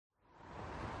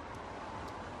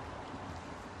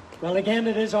Well, again,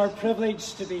 it is our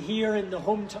privilege to be here in our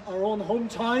own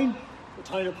hometown, the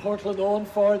town of Portland, known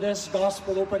for this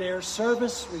gospel open-air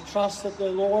service. We trust that the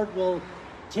Lord will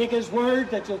take His word,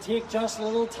 that you'll take just a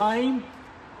little time,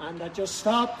 and that you'll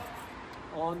stop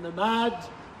on the mad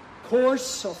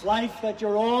course of life that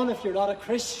you're on if you're not a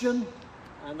Christian,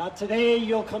 and that today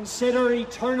you'll consider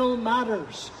eternal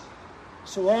matters.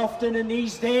 So often in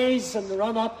these days, in the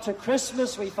run-up to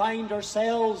Christmas, we find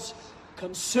ourselves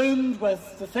consumed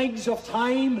with the things of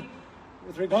time,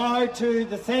 with regard to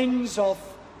the things of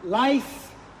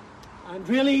life, and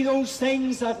really those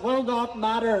things that will not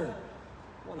matter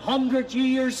 100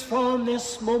 years from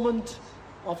this moment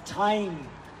of time.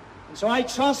 And so I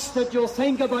trust that you'll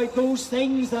think about those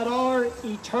things that are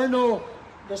eternal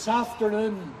this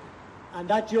afternoon, and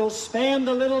that you'll spend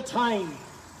a little time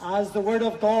as the Word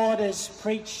of God is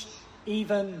preached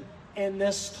even in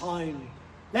this town.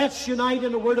 Let's unite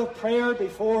in a word of prayer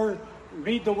before we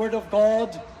read the Word of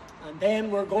God, and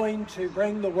then we're going to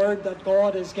bring the Word that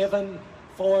God has given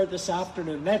for this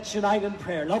afternoon. Let's unite in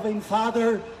prayer. Loving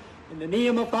Father, in the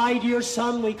name of Thy dear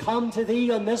Son, we come to Thee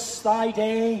on this Thy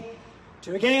day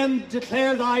to again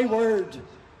declare Thy Word.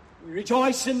 We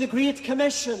rejoice in the great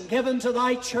commission given to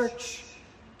Thy church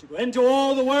to go into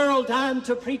all the world and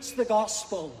to preach the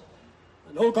gospel.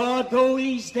 And, oh God, though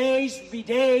these days be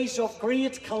days of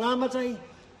great calamity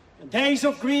and days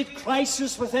of great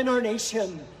crisis within our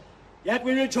nation, yet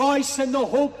we rejoice in the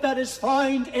hope that is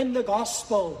found in the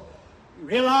gospel. We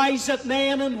realize that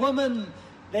men and women,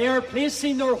 they are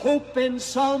placing their hope in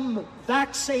some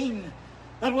vaccine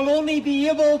that will only be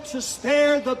able to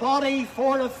spare the body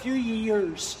for a few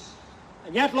years.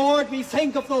 And yet, Lord, we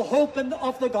think of the hope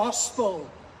of the gospel,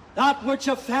 that which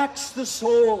affects the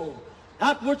soul,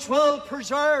 that which will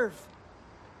preserve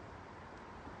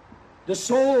the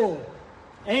soul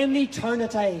in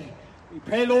eternity. We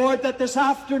pray, Lord, that this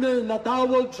afternoon that Thou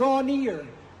wilt draw near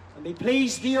and be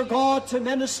pleased, dear God, to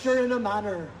minister in a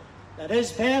manner that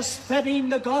is best fitting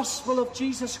the gospel of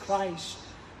Jesus Christ.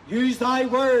 Use Thy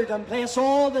word and bless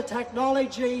all the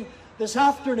technology this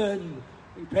afternoon.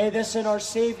 We pray this in our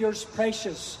Saviour's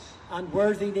precious and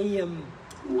worthy name.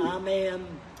 Amen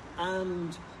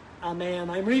and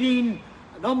amen. I'm reading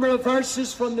a number of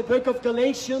verses from the book of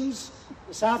Galatians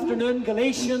this afternoon,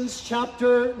 Galatians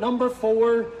chapter number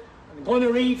 4. I'm going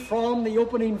to read from the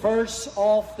opening verse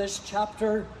of this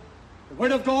chapter. The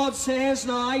Word of God says,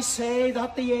 "Now I say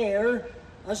that the heir,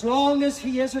 as long as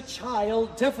he is a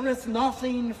child, differeth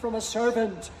nothing from a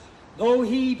servant, though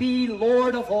he be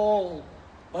Lord of all,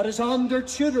 but is under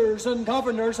tutors and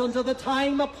governors until the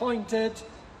time appointed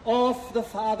of the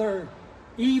Father.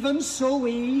 Even so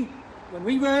we, when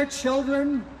we were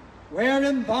children, were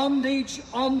in bondage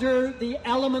under the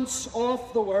elements of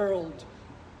the world.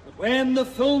 But when the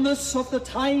fullness of the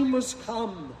time was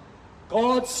come,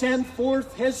 God sent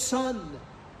forth His Son,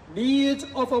 made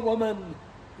of a woman,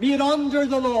 made under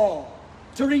the law,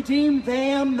 to redeem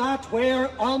them that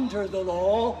were under the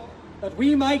law, that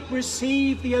we might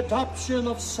receive the adoption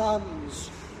of sons.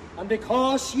 And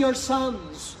because ye are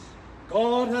sons,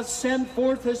 God hath sent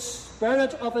forth His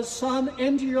Spirit of His Son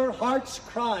into your hearts,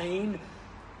 crying,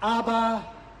 Abba,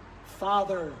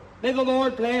 Father." May the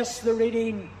Lord bless the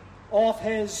reading of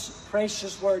His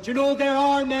precious word. You know, there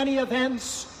are many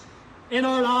events in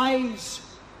our lives,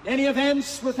 many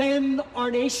events within our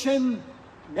nation,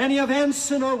 many events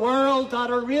in our world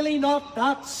that are really not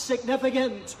that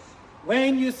significant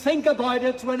when you think about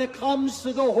it, when it comes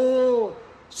to the whole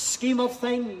scheme of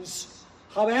things.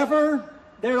 However,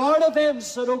 there are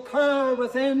events that occur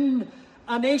within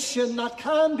a nation that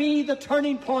can be the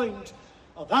turning point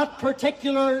of that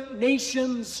particular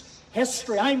nation's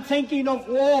history. I'm thinking of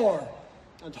war,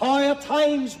 and how at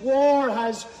times war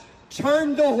has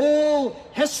turned the whole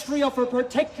history of a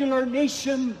particular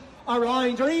nation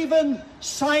around, or even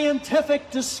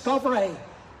scientific discovery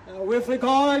with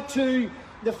regard to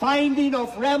the finding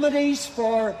of remedies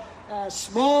for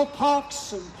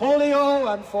smallpox and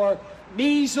polio and for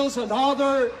measles and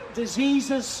other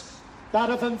diseases that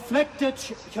have inflicted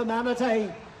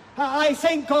humanity. I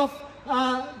think of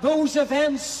those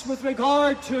events with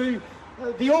regard to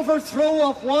the overthrow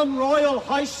of one royal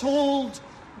household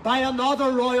by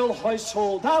another royal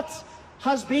household. That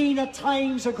has been at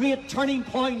times a great turning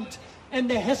point in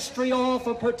the history of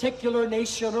a particular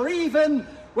nation, or even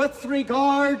with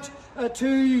regard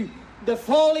to the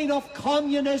falling of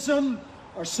communism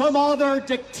or some other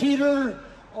dictator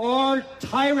or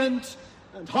tyrant,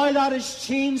 and how that has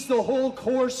changed the whole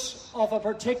course of a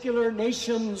particular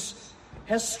nation's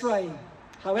history.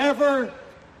 However,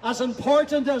 as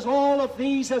important as all of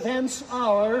these events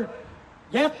are,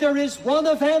 yet there is one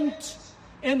event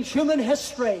in human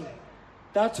history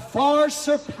that far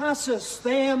surpasses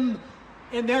them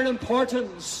in their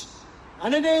importance.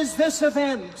 And it is this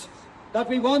event that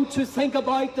we want to think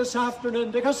about this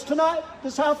afternoon, because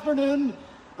this afternoon,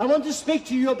 I want to speak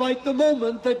to you about the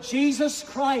moment that Jesus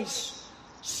Christ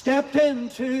stepped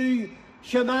into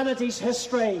humanity's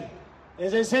history.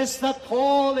 It is this that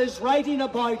Paul is writing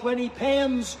about when he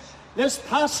pens this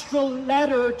pastoral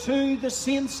letter to the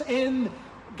saints in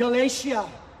Galatia.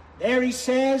 There he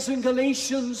says in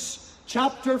Galatians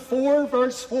chapter 4,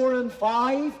 verse 4 and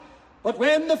 5, "But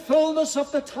when the fullness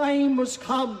of the time was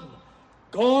come,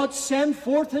 God sent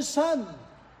forth his Son,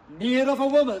 made of a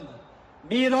woman,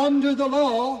 made under the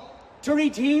law, to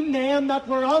redeem them that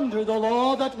were under the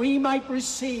law, that we might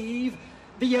receive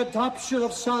the adoption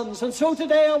of sons." And so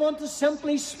today I want to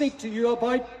simply speak to you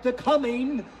about the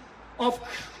coming of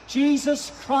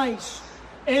Jesus Christ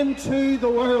into the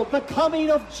world. The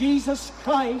coming of Jesus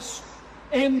Christ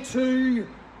into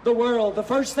the world. The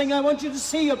first thing I want you to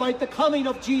see about the coming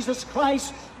of Jesus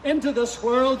Christ into this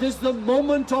world is the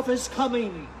moment of his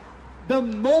coming. The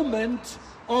moment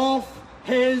of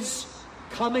his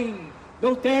coming.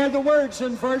 Note there the words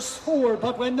in verse 4,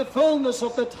 "But when the fullness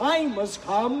of the time was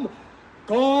come,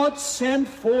 God sent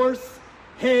forth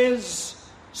his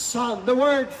Son." The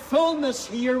word fullness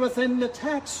here within the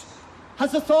text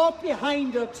has a thought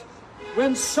behind it.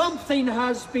 When something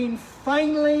has been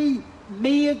finally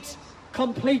made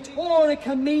complete, or it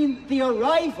can mean the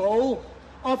arrival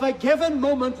of a given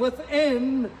moment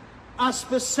within a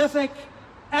specific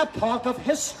epoch of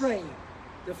history.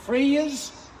 The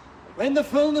phrase, "when the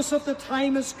fullness of the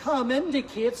time has come,"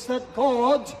 indicates that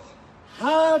God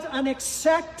had an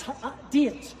exact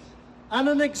date and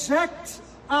an exact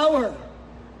hour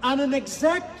and an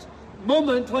exact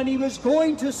moment when he was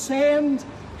going to send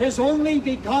his only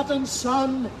begotten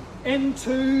Son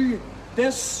into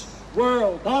this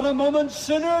world. Not a moment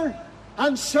sooner,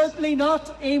 and certainly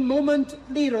not a moment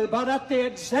later, but at the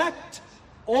exact,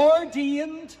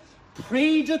 ordained,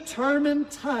 predetermined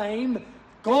time,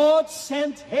 God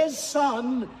sent his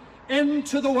Son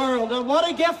into the world. And what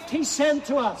a gift he sent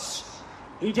to us.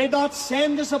 He did not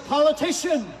send us a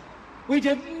politician. We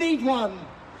didn't need one.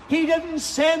 He didn't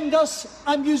send us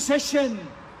a musician.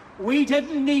 We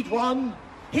didn't need one.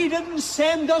 He didn't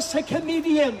send us a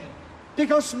comedian,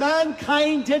 because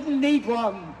mankind didn't need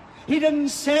one. He didn't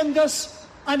send us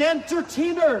an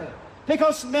entertainer,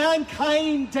 because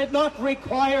mankind did not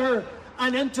require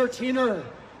an entertainer.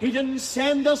 He didn't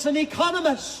send us an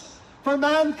economist, for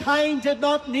mankind did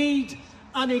not need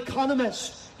an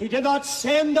economist. He did not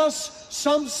send us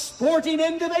some sporting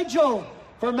individual,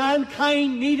 for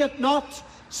mankind needed not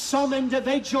some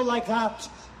individual like that.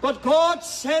 But God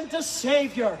sent a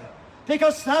Savior,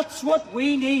 because that's what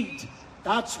we need.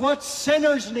 That's what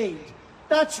sinners need.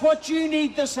 That's what you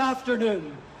need this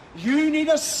afternoon. You need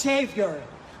a Savior,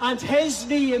 and his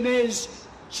name is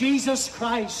Jesus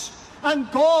Christ.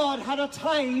 And God had a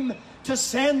time to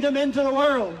send him into the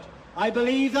world. I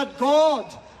believe that God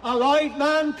allowed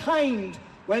mankind,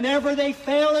 whenever they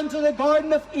fell into the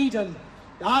Garden of Eden,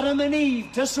 Adam and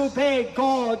Eve disobeyed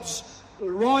God's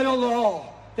royal law.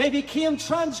 They became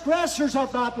transgressors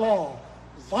of that law,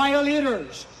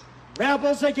 violators,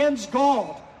 rebels against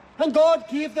God. And God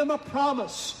gave them a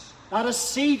promise that a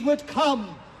seed would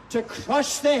come to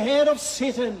crush the head of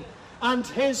Satan, and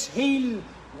his heel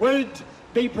would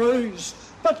be bruised.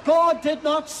 But God did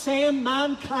not send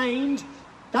mankind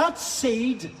that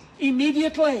seed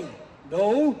immediately.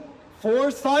 No,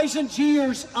 4,000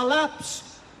 years elapsed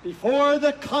before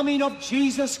the coming of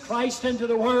Jesus Christ into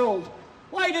the world.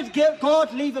 Why did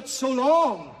God leave it so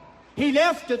long? He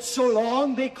left it so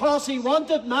long because he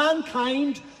wanted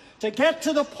mankind to get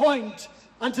to the point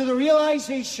and to the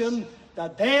realization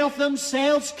that they of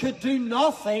themselves could do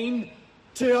nothing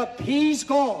to appease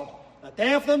God, that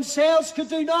they of themselves could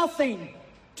do nothing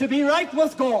to be right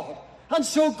with God. And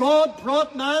so God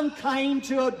brought mankind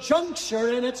to a juncture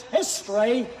in its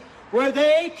history where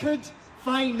they could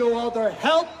find no other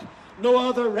help, no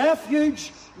other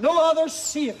refuge, no other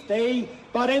safety,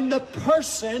 but in the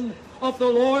person of the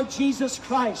Lord Jesus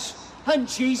Christ. And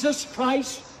Jesus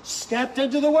Christ stepped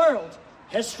into the world.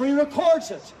 History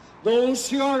records it. Those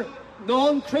who are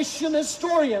non-Christian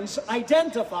historians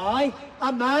identify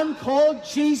a man called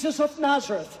Jesus of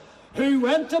Nazareth, who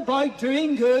went about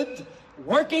doing good,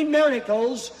 working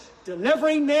miracles,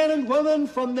 delivering men and women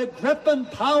from the grip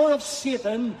and power of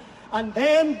Satan, and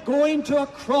then going to a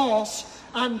cross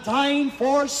and dying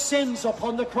for sins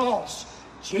upon the cross.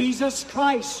 Jesus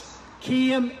Christ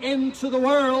came into the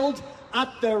world at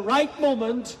the right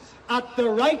moment, at the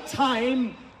right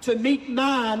time, to meet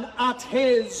man at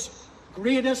his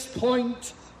greatest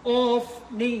point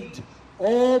of need.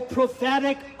 All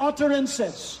prophetic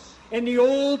utterances in the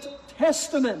Old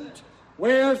Testament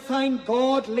were, thank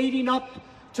God, leading up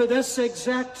to this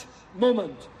exact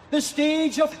moment. The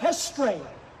stage of history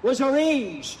was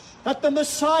arranged that the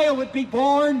Messiah would be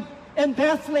born in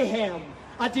Bethlehem.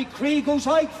 A decree goes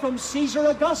out from Caesar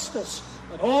Augustus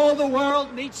that all the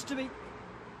world needs to be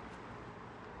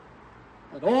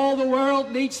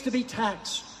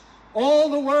taxed. All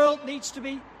the world needs to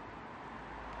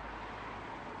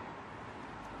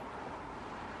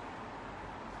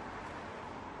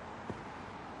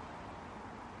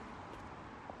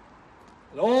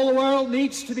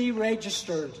be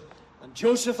registered. And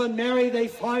Joseph and Mary, they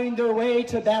found their way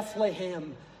to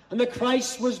Bethlehem. And the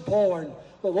Christ was born,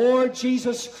 the Lord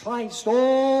Jesus Christ.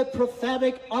 All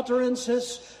prophetic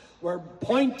utterances were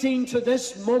pointing to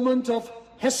this moment of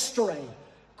history.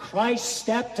 Christ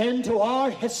stepped into our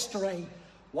history.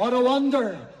 What a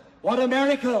wonder! What a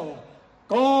miracle!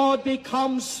 God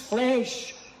becomes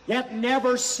flesh, yet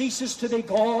never ceases to be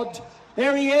God.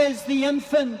 There he is, the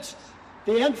infant.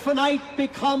 The infinite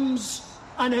becomes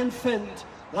an infant,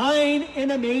 lying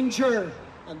in a manger,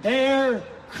 and there,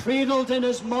 cradled in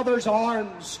his mother's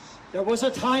arms. There was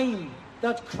a time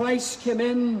that Christ came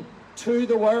in to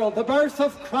the world. The birth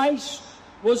of Christ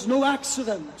was no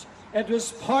accident. It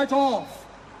was part of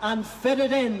and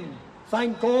fitted in,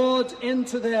 thank God,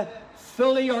 into the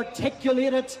fully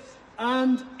articulated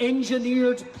and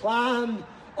engineered plan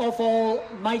of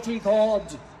Almighty God.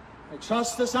 I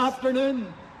trust this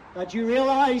afternoon that you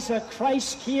realize that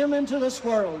Christ came into this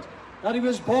world, that he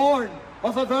was born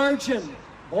of a virgin,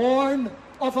 born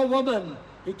of a woman.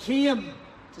 He came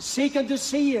to seek and to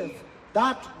save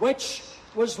that which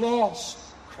was lost.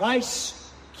 Christ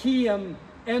came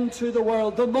into the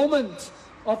world. The moment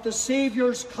of the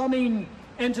Saviour's coming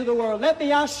into the world. Let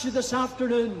me ask you this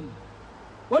afternoon,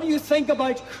 what do you think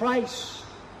about Christ?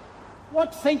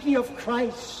 What think you of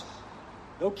Christ?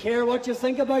 Don't care what you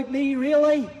think about me,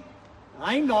 really.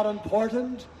 I'm not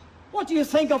important. What do you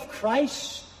think of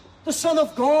Christ, the Son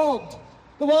of God,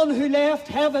 the one who left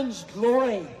heaven's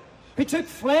glory, who took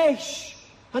flesh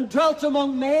and dwelt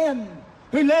among men,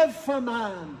 who lived for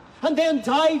man, and then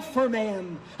died for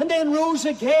men, and then rose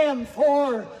again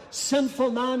for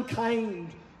sinful mankind?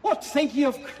 What think you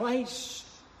of Christ?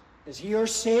 Is he your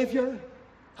Savior?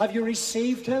 Have you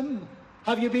received him?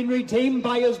 Have you been redeemed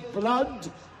by his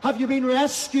blood? Have you been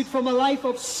rescued from a life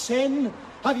of sin?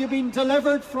 Have you been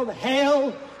delivered from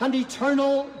hell and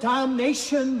eternal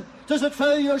damnation? Does it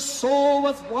fill your soul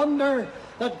with wonder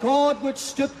that God would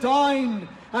stoop down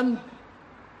and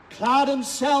clad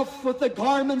himself with the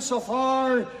garments of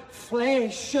our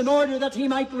flesh in order that he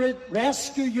might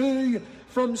rescue you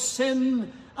from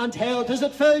sin and hell? Does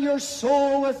it fill your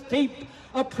soul with deep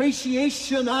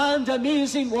appreciation and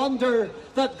amazing wonder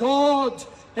that God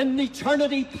in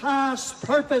eternity past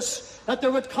purposed that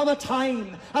there would come a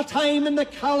time in the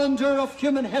calendar of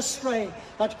human history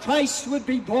that Christ would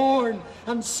be born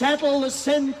and settle the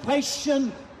sin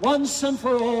question once and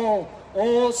for all?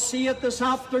 Oh, see it this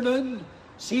afternoon.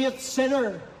 See it,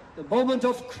 sinner, the moment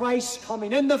of Christ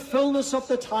coming. In the fullness of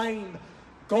the time,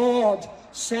 God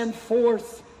sent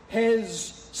forth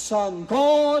his Son.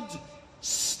 God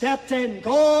stepped in.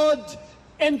 God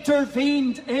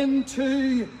intervened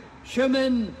into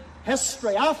human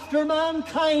history. After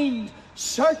mankind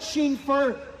searching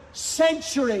for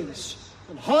centuries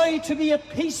on how to be at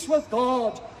peace with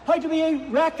God, how to be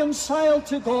reconciled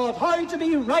to God, how to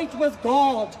be right with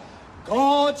God,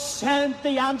 God sent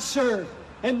the answer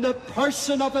in the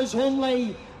person of his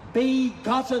only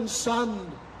begotten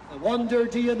Son. I wonder,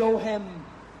 do you know him?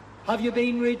 Have you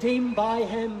been redeemed by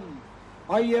him?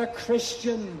 Are you a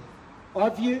Christian?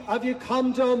 Have you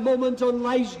come to a moment on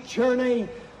life's journey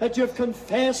that you've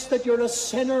confessed that you're a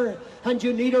sinner and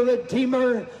you need a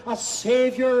Redeemer, a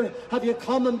Savior? Have you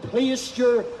come and placed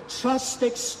your trust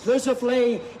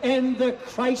exclusively in the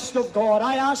Christ of God?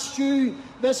 I ask you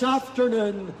this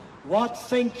afternoon, what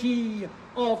think ye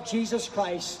of Jesus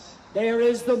Christ? There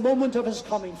is the moment of his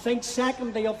coming. Think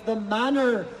secondly of the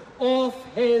manner of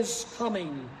his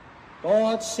coming.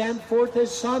 God sent forth his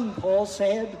Son, Paul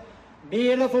said,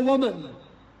 made of a woman,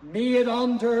 made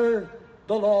under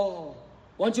the law.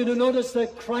 I want you to notice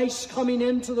that Christ coming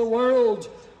into the world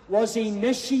was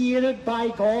initiated by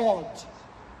God.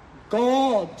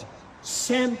 God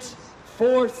sent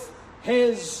forth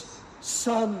his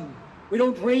Son. We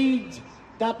don't read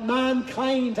that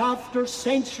mankind, after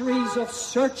centuries of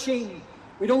searching,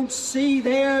 we don't see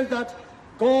there that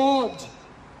God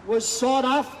was sought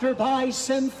after by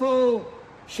sinful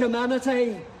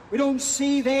humanity. We don't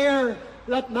see there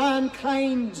that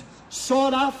mankind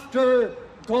sought after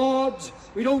God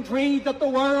We don't read that the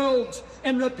world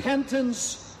in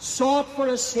repentance sought for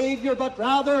a Savior, but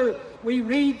rather we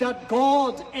read that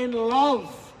God in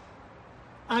love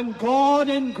and God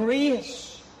in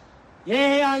grace,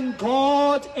 yea, and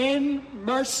God in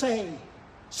mercy,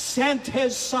 sent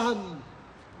His Son.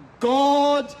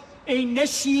 God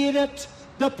initiated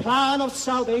the plan of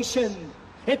salvation.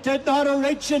 It did not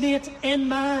originate in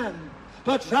man,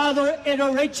 but rather it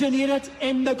originated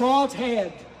in the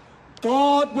Godhead.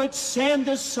 God would send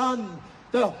His Son,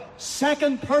 the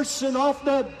second person of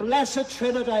the Blessed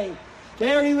Trinity.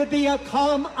 There He would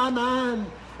become a man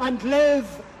and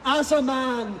live as a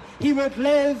man. He would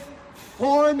live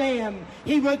for men.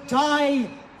 He would die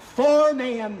for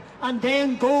men, and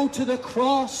then go to the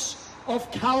cross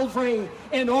of Calvary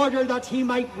in order that He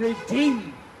might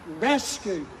redeem,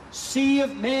 rescue,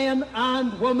 save men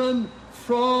and women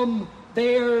from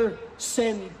their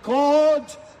sin.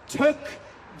 God took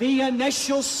the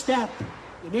initial step.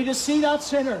 You need to see that,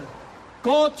 sinner.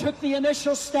 God took the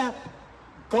initial step.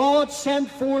 God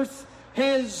sent forth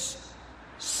His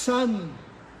Son.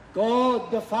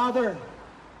 God the Father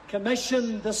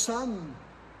commissioned the Son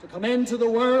to come into the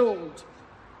world.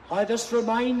 How this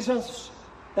reminds us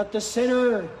that the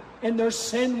sinner in their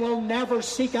sin will never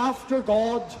seek after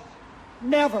God.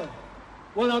 Never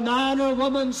will a man or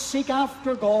woman seek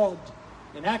after God.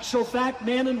 In actual fact,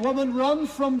 men and women run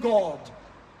from God.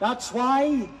 That's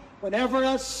why whenever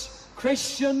a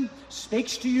Christian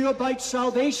speaks to you about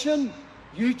salvation,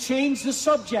 you change the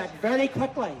subject very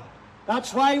quickly.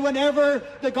 That's why whenever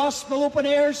the gospel open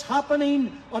air is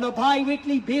happening on a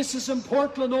bi-weekly basis in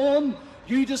Portland,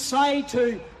 you decide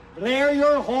to blare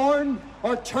your horn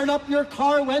or turn up your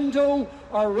car window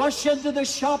or rush into the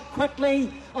shop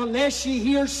quickly unless you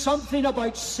hear something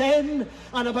about sin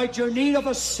and about your need of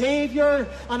a Savior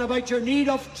and about your need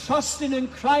of trusting in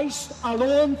Christ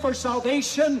alone for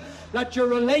salvation. That your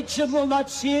religion will not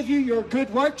save you, your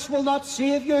good works will not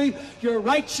save you, your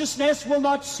righteousness will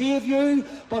not save you,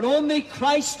 but only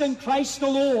Christ and Christ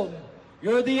alone.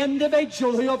 You're the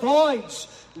individual who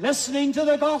avoids listening to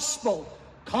the gospel,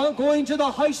 going to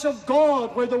the house of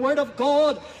God where the Word of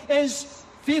God is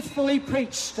faithfully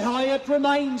preached. How it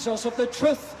reminds us of the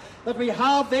truth that we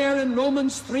have there in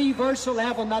Romans 3 verse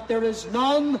 11, that there is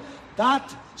none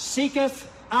that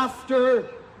seeketh after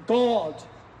God.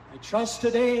 I trust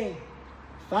today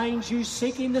finds you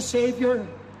seeking the Savior.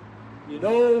 You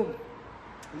know,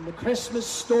 in the Christmas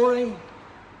story,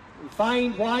 we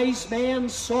find wise men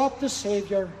sought the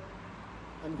Savior,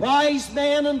 and wise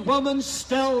men and women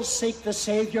still seek the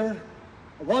Savior.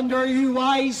 I wonder, are you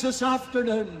wise this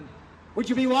afternoon? Would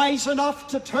you be wise enough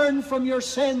to turn from your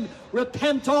sin,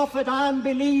 repent of it, and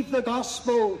believe the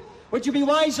gospel? Would you be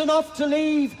wise enough to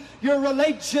leave your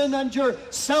religion and your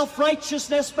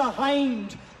self-righteousness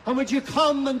behind? And would you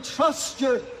come and trust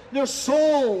your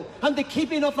soul and the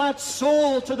keeping of that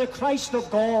soul to the Christ of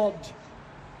God?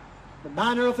 The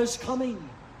manner of His coming.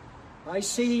 I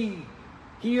see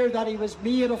here that He was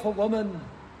made of a woman.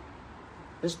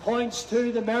 This points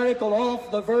to the miracle of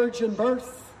the virgin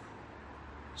birth.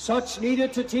 Such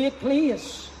needed to take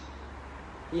place.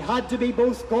 He had to be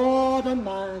both God and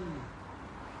man.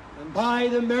 And by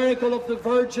the miracle of the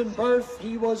virgin birth,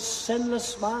 He was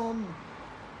sinless man.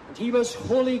 And He was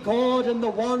holy God in the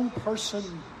one person,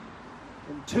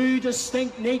 in two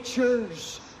distinct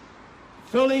natures,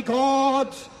 fully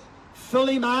God,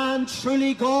 fully man,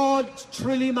 truly God,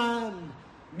 truly man,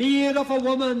 made of a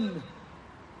woman.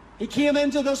 He came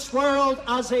into this world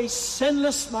as a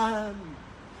sinless man,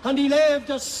 and He lived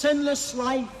a sinless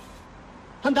life,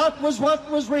 and that was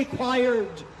what was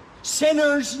required.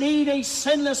 Sinners need a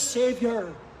sinless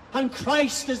Savior, and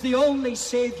Christ is the only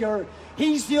Savior.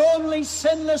 He's the only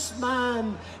sinless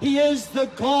man. He is the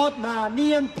God-man,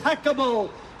 the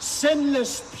impeccable,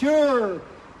 sinless, pure,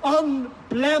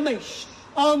 unblemished,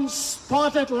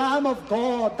 unspotted Lamb of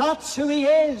God. That's who He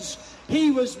is.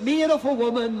 He was made of a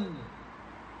woman.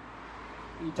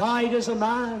 He died as a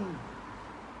man.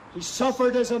 He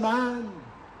suffered as a man.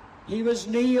 He was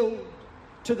nailed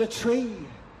to the tree.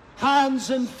 Hands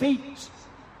and feet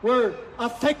were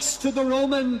affixed to the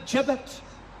Roman gibbet.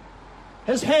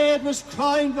 His head was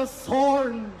crowned with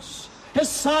thorns. His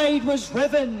side was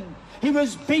riven. He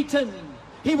was beaten.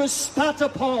 He was spat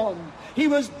upon. He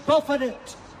was buffeted.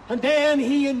 And then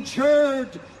He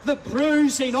endured the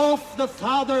bruising of the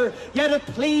Father. Yet it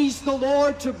pleased the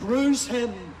Lord to bruise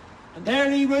Him. And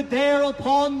there He would, there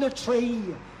upon the tree,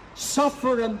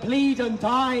 suffer and bleed and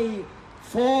die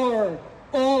for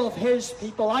all of His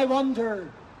people. I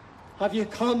wonder, have you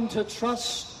come to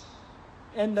trust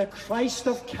in the Christ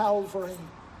of Calvary?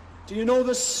 Do you know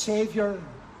the Savior?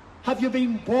 Have you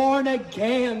been born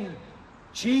again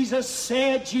Jesus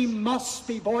said, "Ye must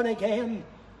be born again."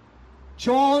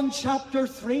 John chapter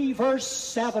 3, verse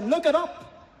 7. Look it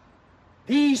up.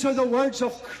 These are the words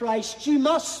of Christ. You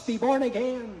must be born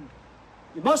again.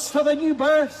 You must have a new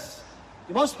birth.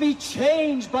 You must be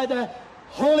changed by the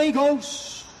Holy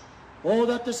Ghost. Oh,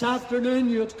 that this afternoon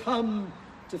you had come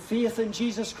to faith in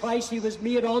Jesus Christ. He was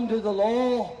made under the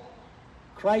law.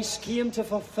 Christ came to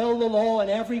fulfill the law in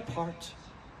every part,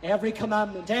 every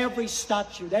commandment, every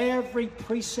statute, every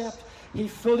precept. He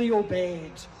fully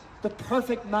obeyed. The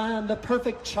perfect man, the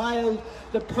perfect child,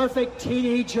 the perfect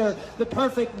teenager, the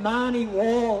perfect man he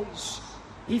was.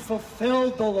 He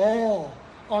fulfilled the law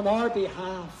on our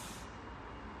behalf.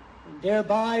 And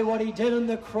thereby what he did on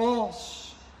the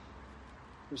cross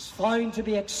was found to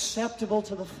be acceptable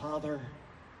to the Father.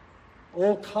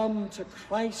 Oh, come to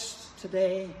Christ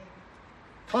today.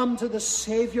 Come to the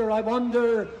Savior. I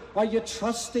wonder, are you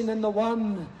trusting in the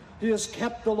one who has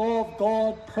kept the law of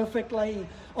God perfectly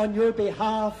on your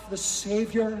behalf, the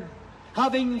Savior?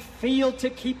 Having failed to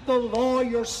keep the law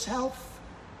yourself,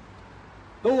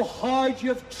 though hard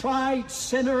you've tried,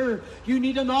 sinner, you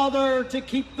need another to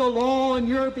keep the law on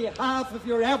your behalf if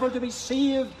you're ever to be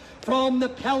saved from the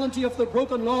penalty of the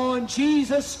broken law. And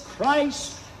Jesus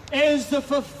Christ is the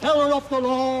fulfiller of the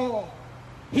law.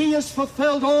 He has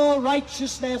fulfilled all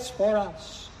righteousness for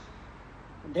us.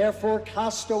 And therefore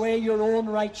cast away your own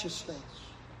righteousness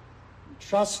and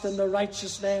trust in the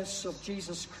righteousness of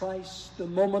Jesus Christ. The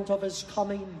moment of his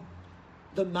coming,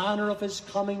 the manner of his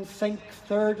coming. Think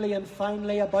thirdly and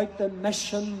finally about the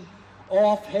mission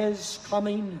of his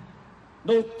coming.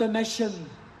 Note the mission.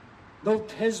 Note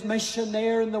his mission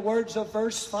there in the words of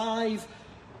verse 5.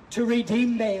 To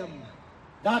redeem them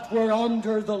that were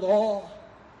under the law,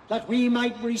 that we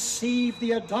might receive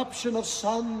the adoption of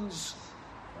sons.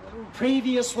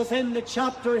 Previous within the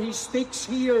chapter, he speaks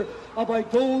here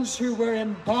about those who were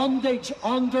in bondage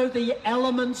under the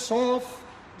elements of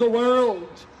the world.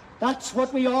 That's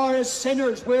what we are as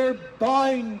sinners. We're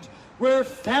bound, we're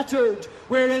fettered,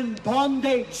 we're in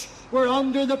bondage, we're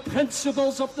under the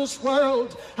principles of this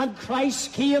world. And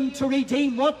Christ came to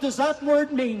redeem. What does that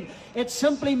word mean? It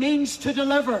simply means to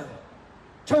deliver,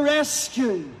 to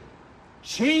rescue.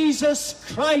 Jesus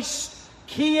Christ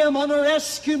came on a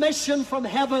rescue mission from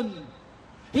heaven.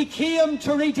 He came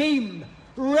to redeem,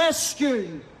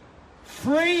 rescue,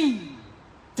 free,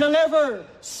 deliver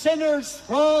sinners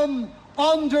from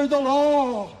under the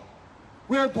law.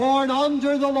 We're born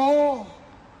under the law.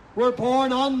 We're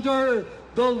born under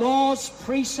the law's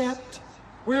precept.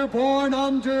 We're born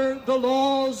under the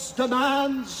law's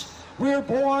demands. We're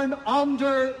born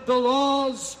under the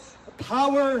law's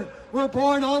power. We're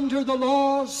born under the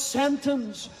law's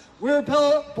sentence. We're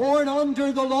born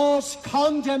under the law's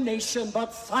condemnation.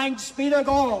 But thanks be to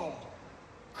God,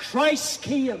 Christ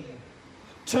came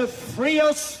to free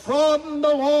us from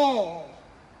the law,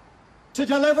 to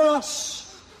deliver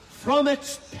us from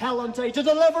its penalty, to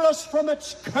deliver us from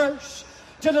its curse,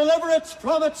 to deliver us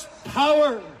from its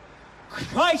power.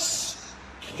 Christ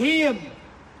came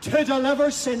to deliver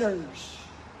sinners.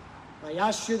 I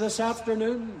ask you this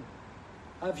afternoon,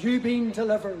 have you been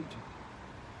delivered?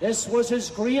 This was his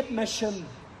great mission.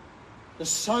 The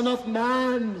Son of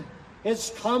Man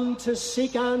is come to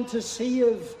seek and to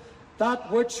save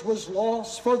that which was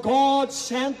lost. For God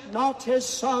sent not his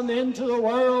Son into the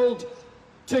world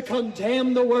to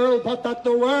condemn the world, but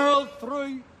the world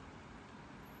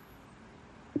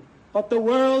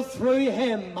through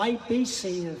him might be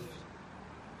saved.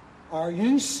 Are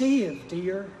you saved,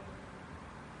 dear?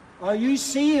 Are you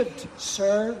saved,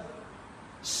 sir?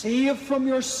 Saved from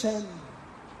your sin,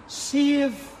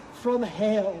 saved from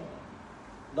hell.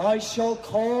 Thou shalt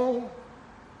call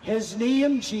his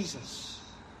name Jesus,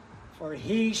 for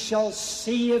he shall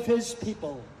save his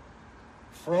people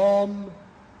from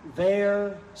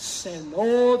their sin.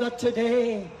 Oh, that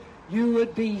today you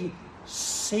would be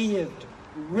saved,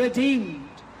 redeemed.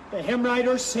 The hymn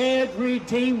writer said,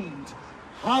 redeemed.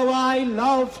 How I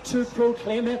love to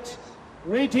proclaim it.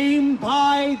 Redeemed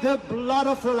by the blood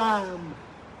of the Lamb.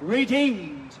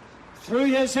 Redeemed through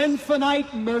his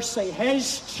infinite mercy,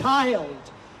 his child,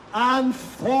 and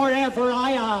forever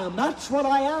I am. That's what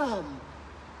I am.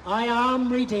 I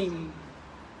am redeemed.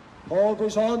 Paul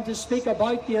goes on to speak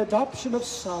about the adoption of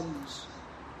sons.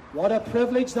 What a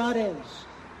privilege that is.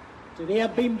 To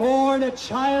have been born a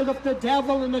child of the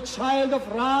devil and a child of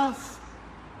wrath,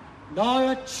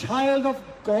 now a child of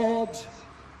God,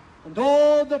 and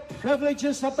all the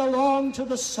privileges that belong to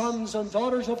the sons and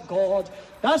daughters of God.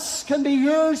 This can be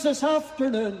yours this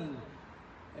afternoon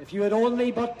if you would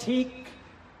only but take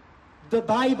the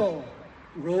Bible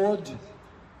road.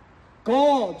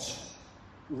 God's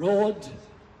road,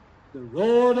 the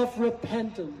road of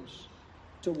repentance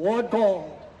toward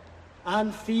God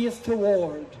and faith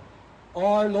toward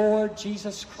our Lord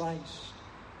Jesus Christ.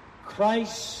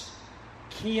 Christ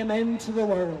came into the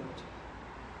world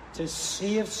to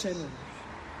save sinners.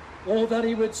 Oh, that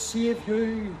he would save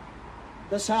you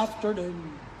this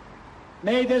afternoon.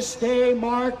 May this day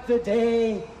mark the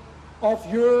day of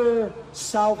your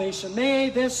salvation.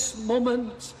 May this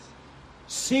moment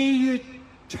see you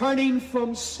turning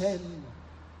from sin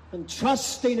and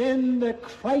trusting in the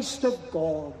Christ of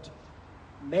God.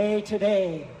 May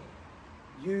today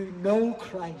you know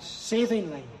Christ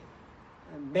savingly,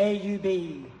 and may you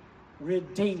be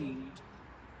redeemed,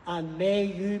 and may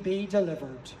you be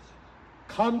delivered.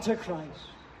 Come to Christ.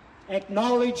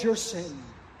 Acknowledge your sin.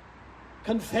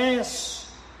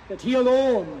 Confess that he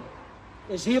alone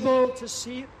is able to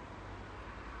save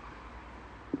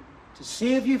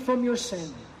you from your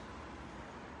sin.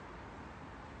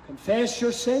 Confess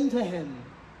your sin to him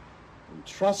and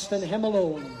trust in him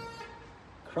alone.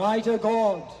 Cry to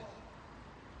God,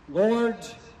 Lord,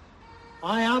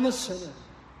 I am a sinner,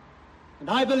 and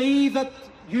I believe that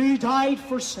you died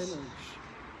for sinners,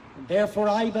 and therefore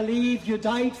I believe you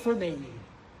died for me.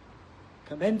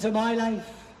 Come into my life.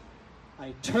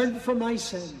 I turn from my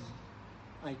sin.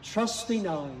 I trust thee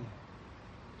now.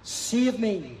 Save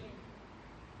me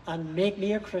and make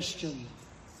me a Christian.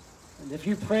 And if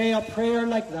you pray a prayer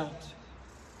like that,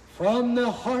 from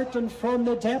the heart and from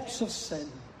the depths of sin,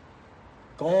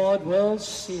 God will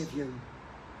save you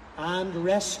and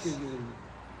rescue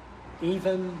you,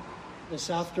 even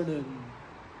this afternoon.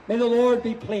 May the Lord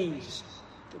be pleased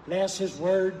to bless his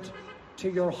word to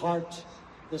your heart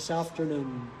this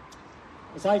afternoon.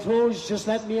 As I close, just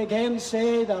let me again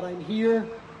say that I'm here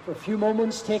for a few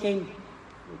moments taking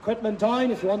equipment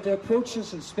down. If you want to approach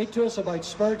us and speak to us about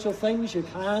spiritual things, you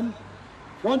can.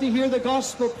 If you want to hear the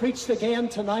gospel preached again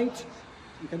tonight,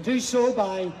 you can do so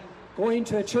by going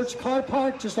to a church car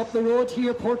park just up the road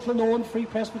here, Portland Owen Free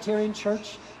Presbyterian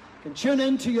Church. You can tune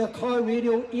into your car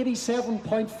radio,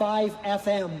 87.5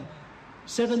 FM.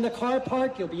 Sit in the car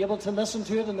park, you'll be able to listen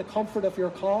to it in the comfort of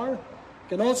your car.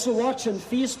 You can also watch on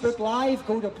Facebook Live.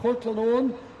 Go to Portland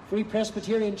Owen Free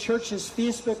Presbyterian Church's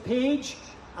Facebook page,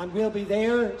 and we'll be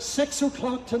there 6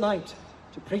 o'clock tonight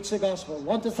to preach the gospel. I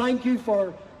want to thank you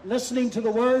for listening to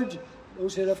the word.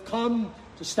 Those who have come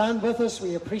to stand with us,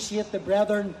 we appreciate the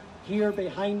brethren here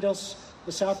behind us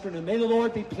this afternoon. May the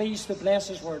Lord be pleased to bless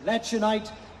his word. Let's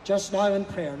unite just now in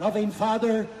prayer. Loving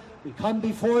Father, we come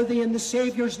before thee in the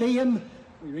Saviour's name.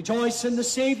 We rejoice in the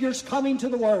Saviour's coming to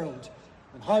the world,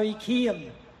 and how he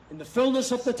came in the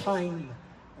fullness of the time,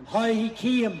 and how he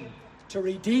came to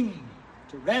redeem,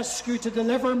 to rescue, to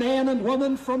deliver men and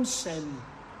women from sin.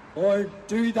 Lord,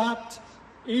 do that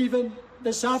even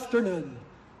this afternoon,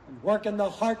 and work in the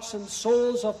hearts and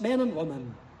souls of men and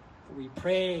women. For we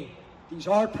pray these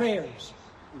are prayers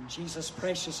in Jesus'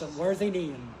 precious and worthy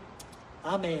name.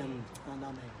 Amen and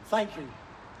amen. Thank you.